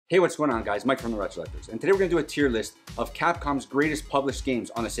Hey, what's going on guys? Mike from the Retrollectors, and today we're going to do a tier list of Capcom's greatest published games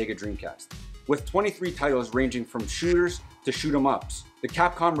on the Sega Dreamcast. With 23 titles ranging from shooters to shoot 'em ups, the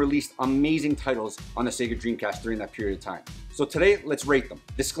Capcom released amazing titles on the Sega Dreamcast during that period of time. So today, let's rate them.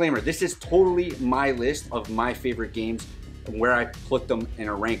 Disclaimer, this is totally my list of my favorite games and where I put them in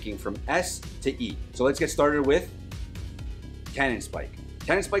a ranking from S to E. So let's get started with Cannon Spike.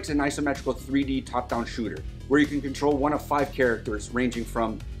 Cannon Spike's an isometrical 3D top-down shooter where you can control one of 5 characters ranging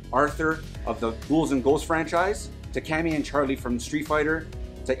from Arthur of the Ghouls and Ghosts franchise, to Cammy and Charlie from Street Fighter,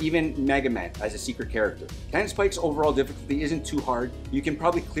 to even Mega Man as a secret character. Cannon Spike's overall difficulty isn't too hard. You can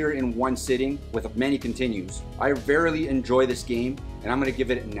probably clear it in one sitting with many continues. I verily enjoy this game, and I'm going to give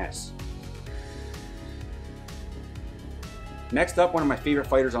it an S. Next up, one of my favorite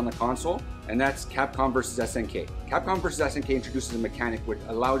fighters on the console, and that's Capcom vs SNK. Capcom vs SNK introduces a mechanic which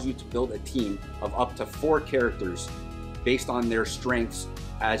allows you to build a team of up to 4 characters based on their strengths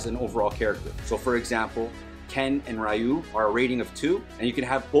as an overall character. So for example, Ken and Ryu are a rating of 2, and you can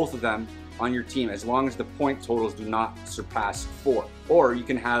have both of them on your team as long as the point totals do not surpass 4. Or you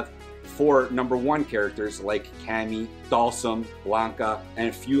can have 4 number 1 characters like Cammy, Dalsum, Blanca, and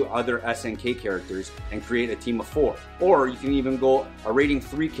a few other SNK characters and create a team of 4. Or you can even go a rating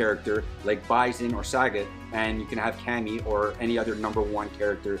 3 character like Bison or Sagat, and you can have Cammy or any other number 1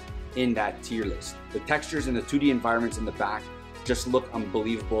 character in that tier list. The textures and the 2D environments in the back just look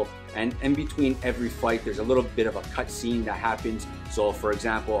unbelievable, and in between every fight there's a little bit of a cut scene that happens. So for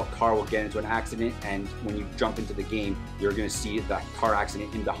example, a car will get into an accident, and when you jump into the game you're going to see that car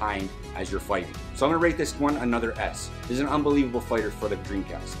accident in behind as you're fighting. So I'm going to rate this one another S. This is an unbelievable fighter for the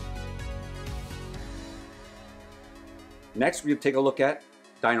Dreamcast. Next, we're going to take a look at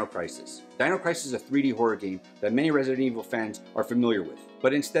Dino Crisis. Dino Crisis is a 3D horror game that many Resident Evil fans are familiar with.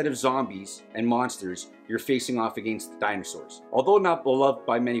 But instead of zombies and monsters, you're facing off against dinosaurs. Although not beloved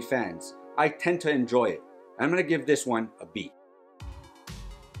by many fans, I tend to enjoy it. I'm going to give this one a B.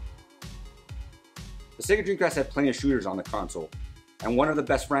 The Sega Dreamcast had plenty of shooters on the console, and one of the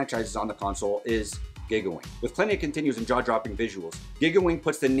best franchises on the console is Gigawing. With plenty of continues and jaw-dropping visuals, Gigawing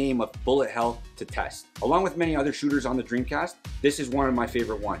puts the name of bullet hell to test. Along with many other shooters on the Dreamcast, this is one of my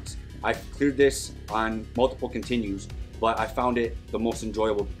favorite ones. I've cleared this on multiple continues, but I found it the most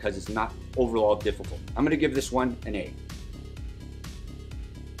enjoyable because it's not overall difficult. I'm gonna give this one an A.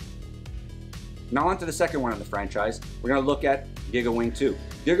 Now on to the second one in the franchise, we're gonna look at Gigawing 2.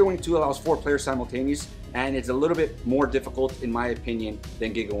 Gigawing 2 allows 4 players simultaneous, and it's a little bit more difficult in my opinion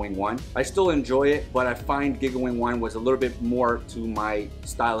than Gigawing 1. I still enjoy it, but I find Gigawing 1 was a little bit more to my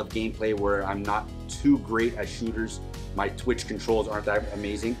style of gameplay where I'm not too great at shooters. My Twitch controls aren't that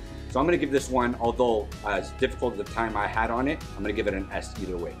amazing. So I'm going to give this one, although as difficult as the time I had on it, I'm going to give it an S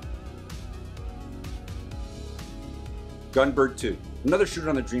either way. Gunbird 2. Another shooter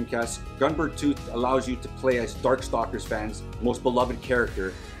on the Dreamcast, Gunbird 2 allows you to play as Darkstalkers fans' most beloved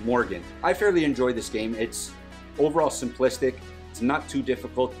character, Morgan. I fairly enjoy this game. It's overall simplistic, it's not too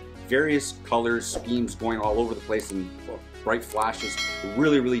difficult, various colors, schemes going all over the place, and bright flashes.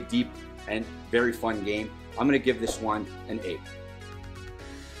 Really deep and very fun game. I'm going to give this one an A.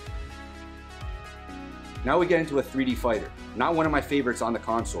 Now we get into a 3D fighter, not one of my favorites on the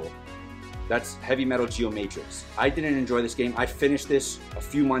console. That's Heavy Metal Geomatrix. I didn't enjoy this game. I finished this a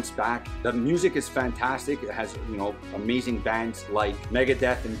few months back. The music is fantastic. It has, amazing bands like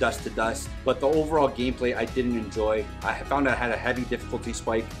Megadeth and Dust to Dust, but the overall gameplay I didn't enjoy. I found I had a heavy difficulty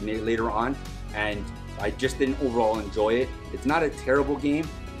spike later on, and I just didn't overall enjoy it. It's not a terrible game,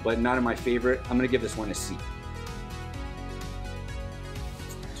 but not in my favorite. I'm gonna give this one a C.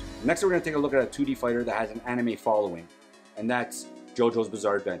 Next, we're going to take a look at a 2D fighter that has an anime following, and that's JoJo's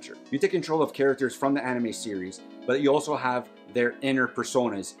Bizarre Adventure. You take control of characters from the anime series, but you also have their inner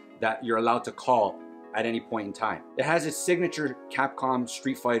personas that you're allowed to call at any point in time. It has its signature Capcom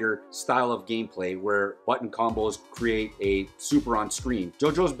Street Fighter style of gameplay where button combos create a super on screen.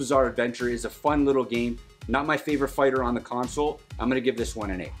 JoJo's Bizarre Adventure is a fun little game, not my favorite fighter on the console. I'm going to give this one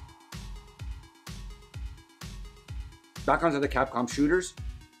an A. Back onto the Capcom shooters.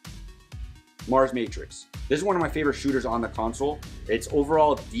 Mars Matrix. This is one of my favorite shooters on the console. It's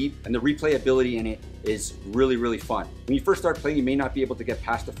overall deep, and the replayability in it is really fun. When you first start playing, you may not be able to get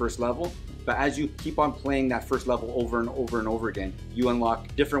past the first level, but as you keep on playing that first level over and over again, you unlock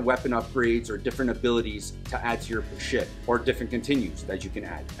different weapon upgrades or different abilities to add to your ship, or different continues that you can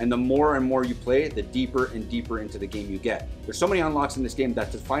add. And the more and more you play, the deeper and deeper into the game you get. There's so many unlocks in this game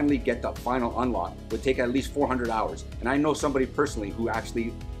that to finally get the final unlock would take at least 400 hours. And I know somebody personally who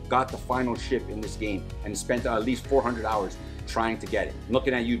actually got the final ship in this game and spent at least 400 hours trying to get it. I'm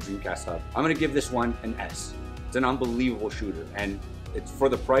looking at you, Dreamcast Hub. I'm gonna give this one an S. It's an unbelievable shooter, and It's for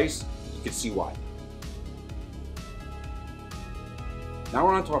the price, you can see why. Now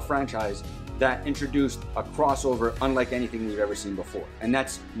we're on to a franchise that introduced a crossover unlike anything we've ever seen before, and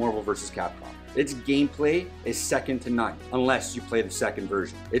that's Marvel vs. Capcom. Its gameplay is second to none, unless you play the second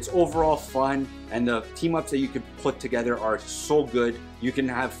version. It's overall fun, and the team-ups that you could put together are so good. You can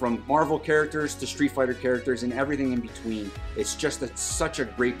have from Marvel characters to Street Fighter characters and everything in between. It's just such a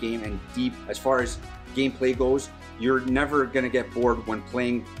great game and deep as far as gameplay goes. You're never gonna get bored when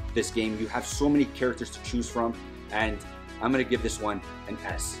playing this game. You have so many characters to choose from, and I'm gonna give this one an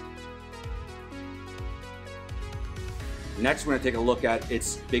S. Next, we're gonna take a look at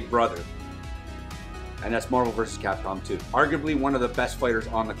its big brother, and that's Marvel vs. Capcom 2. Arguably one of the best fighters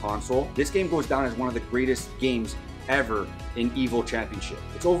on the console. This game goes down as one of the greatest games ever in EVO Championship.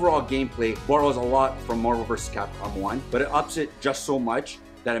 Its overall gameplay borrows a lot from Marvel vs. Capcom 1, but it ups it just so much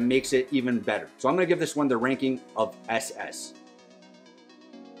that it makes it even better. So I'm gonna give this one the ranking of SS.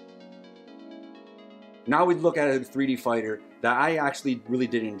 Now we look at a 3D fighter that I actually really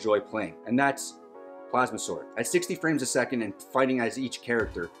did enjoy playing, and that's Plasma Sword. At 60 frames a second and fighting as each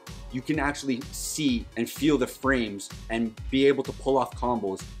character, you can actually see and feel the frames and be able to pull off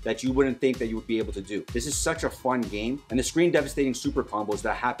combos that you wouldn't think that you would be able to do. This is such a fun game, and the screen devastating super combos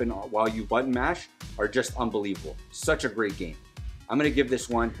that happen while you button mash are just unbelievable. Such a great game. I'm gonna give this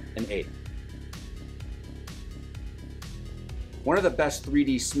one an A. One of the best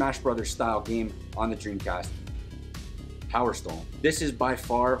 3D Smash Brothers style game on the Dreamcast, Power Stone. This is by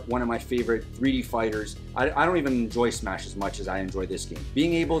far one of my favorite 3D fighters. I don't even enjoy Smash as much as I enjoy this game.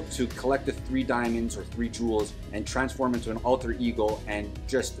 Being able to collect the 3 diamonds or 3 jewels and transform into an alter ego and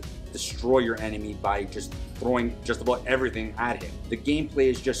just destroy your enemy by just throwing just about everything at him. The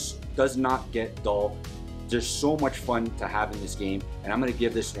gameplay does not get dull. There's so much fun to have in this game, and I'm gonna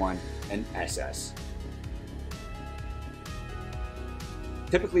give this one an SS.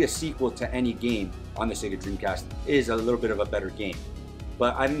 Typically a sequel to any game on the Sega Dreamcast is a little bit of a better game,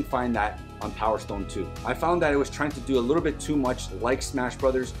 but I didn't find that on Power Stone 2. I found that it was trying to do a little bit too much like Smash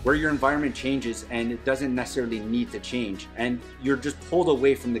Brothers, where your environment changes and it doesn't necessarily need to change, and you're just pulled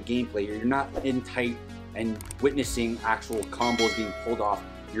away from the gameplay. You're not in tight and witnessing actual combos being pulled off.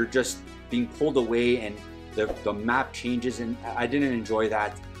 You're just being pulled away and the map changes, and I didn't enjoy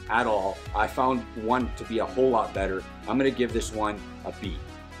that at all. I found one to be a whole lot better. I'm gonna give this one a B.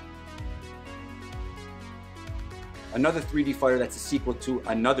 Another 3D fighter that's a sequel to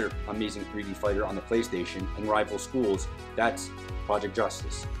another amazing 3D fighter on the PlayStation and rival schools, that's Project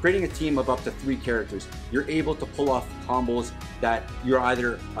Justice. Creating a team of up to 3 characters, you're able to pull off combos that you're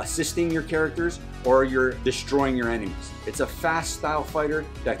either assisting your characters or you're destroying your enemies. It's a fast style fighter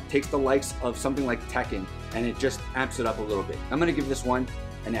that takes the likes of something like Tekken and it just amps it up a little bit. I'm gonna give this one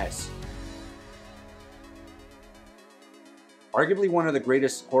an S. Arguably one of the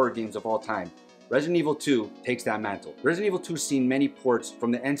greatest horror games of all time, Resident Evil 2 takes that mantle. Resident Evil 2 has seen many ports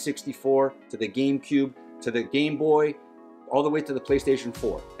from the N64 to the GameCube to the Game Boy, all the way to the PlayStation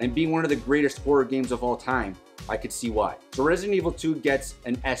 4. And being one of the greatest horror games of all time, I could see why. So Resident Evil 2 gets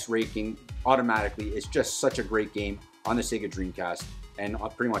an S ranking automatically. It's just such a great game on the Sega Dreamcast and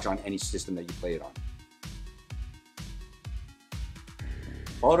pretty much on any system that you play it on.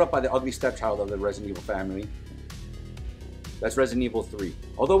 Followed up by the ugly stepchild of the Resident Evil family, that's Resident Evil 3.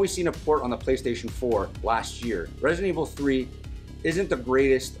 Although we've seen a port on the PlayStation 4 last year, Resident Evil 3 isn't the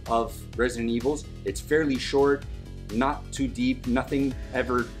greatest of Resident Evils. It's fairly short, not too deep, nothing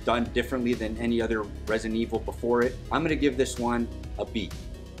ever done differently than any other Resident Evil before it. I'm gonna give this one a B.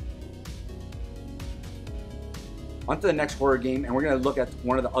 On to the next horror game, and we're gonna look at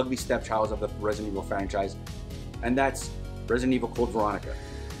one of the ugly stepchilds of the Resident Evil franchise, and that's Resident Evil Code Veronica.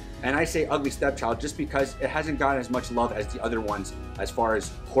 And I say ugly stepchild just because it hasn't gotten as much love as the other ones as far as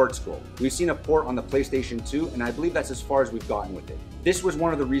ports go. We've seen a port on the PlayStation 2, and I believe that's as far as we've gotten with it. This was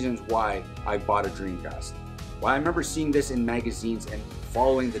one of the reasons why I bought a Dreamcast. Well, I remember seeing this in magazines and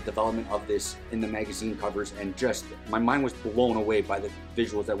following the development of this in the magazine covers, and just my mind was blown away by the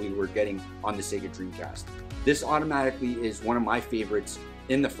visuals that we were getting on the Sega Dreamcast. This automatically is one of my favorites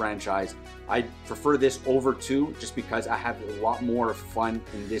in the franchise. I prefer this over 2 just because I have a lot more fun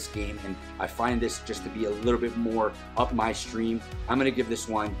in this game, and I find this just to be a little bit more up my stream. I'm gonna give this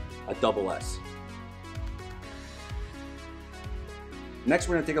one a double S. Next,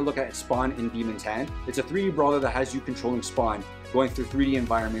 we're gonna take a look at Spawn in Demon's Hand. It's a 3D brawler that has you controlling Spawn, going through 3D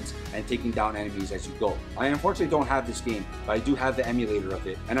environments and taking down enemies as you go. I unfortunately don't have this game, but I do have the emulator of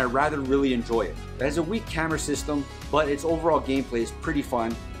it, and I rather really enjoy it. It has a weak camera system, but its overall gameplay is pretty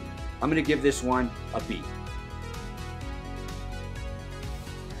fun. I'm gonna give this one a B.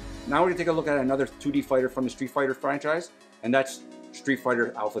 Now we're gonna take a look at another 2D fighter from the Street Fighter franchise, and that's Street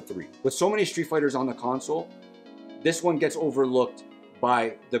Fighter Alpha 3. With so many Street Fighters on the console, this one gets overlooked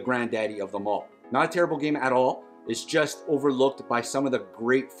by the granddaddy of them all. Not a terrible game at all. It's just overlooked by some of the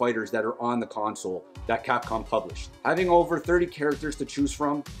great fighters that are on the console that Capcom published. Having over 30 characters to choose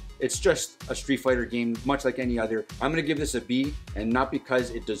from, it's just a Street Fighter game, much like any other. I'm gonna give this a B, and not because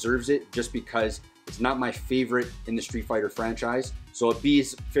it deserves it, just because it's not my favorite in the Street Fighter franchise. So a B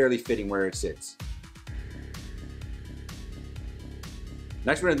is fairly fitting where it sits.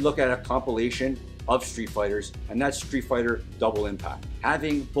 Next, we're gonna look at a compilation of Street Fighters, and that's Street Fighter Double Impact.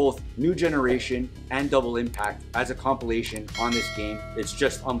 Having both New Generation and Double Impact as a compilation on this game, it's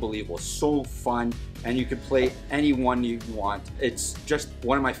just unbelievable. So fun, and you can play any one you want. It's just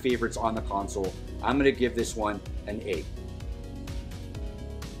one of my favorites on the console. I'm gonna give this one an A.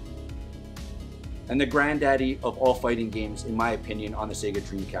 And the granddaddy of all fighting games, in my opinion, on the Sega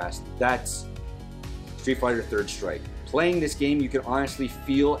Dreamcast, that's Street Fighter Third Strike. Playing this game, you can honestly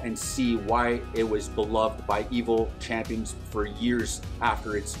feel and see why it was beloved by evil champions for years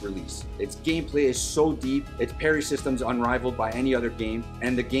after its release. Its gameplay is so deep, its parry system's unrivaled by any other game,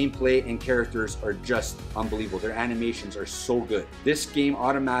 and the gameplay and characters are just unbelievable. Their animations are so good. This game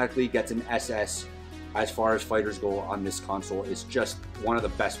automatically gets an SS as far as fighters go on this console. It's just one of the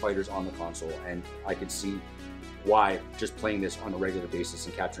best fighters on the console, and I could see why just playing this on a regular basis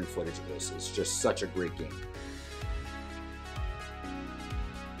and capturing footage of this. It's just such a great game.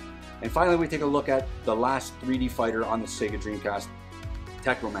 And finally, we take a look at the last 3D fighter on the Sega Dreamcast,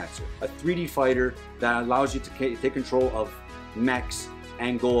 Technomancer, a 3D fighter that allows you to take control of mechs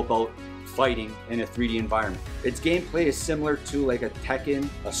and go about fighting in a 3D environment. Its gameplay is similar to like a Tekken,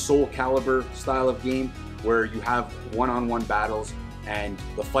 a Soul Calibur style of game where you have one-on-one battles, and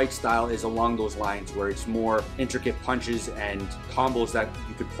the fight style is along those lines where it's more intricate punches and combos that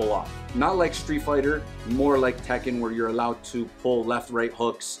you could pull off. Not like Street Fighter, more like Tekken where you're allowed to pull left-right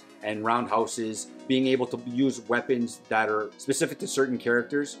hooks and roundhouses, being able to use weapons that are specific to certain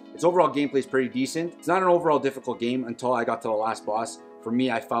characters. Its overall gameplay is pretty decent. It's not an overall difficult game until I got to the last boss. For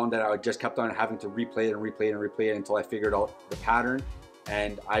me, I found that I just kept on having to replay it and replay it and replay it until I figured out the pattern,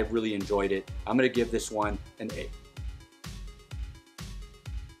 and I really enjoyed it. I'm gonna give this one an A.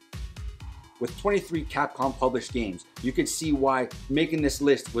 With 23 Capcom published games, you can see why making this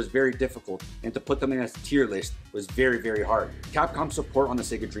list was very difficult, and to put them in a tier list was very, very hard. Capcom's support on the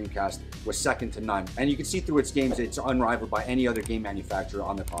Sega Dreamcast was second to none, and you can see through its games it's unrivaled by any other game manufacturer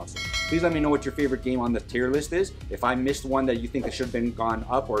on the console. Please let me know what your favorite game on the tier list is. If I missed one that you think that should have been gone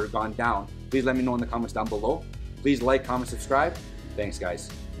up or gone down, please let me know in the comments down below. Please like, comment, subscribe. Thanks, guys.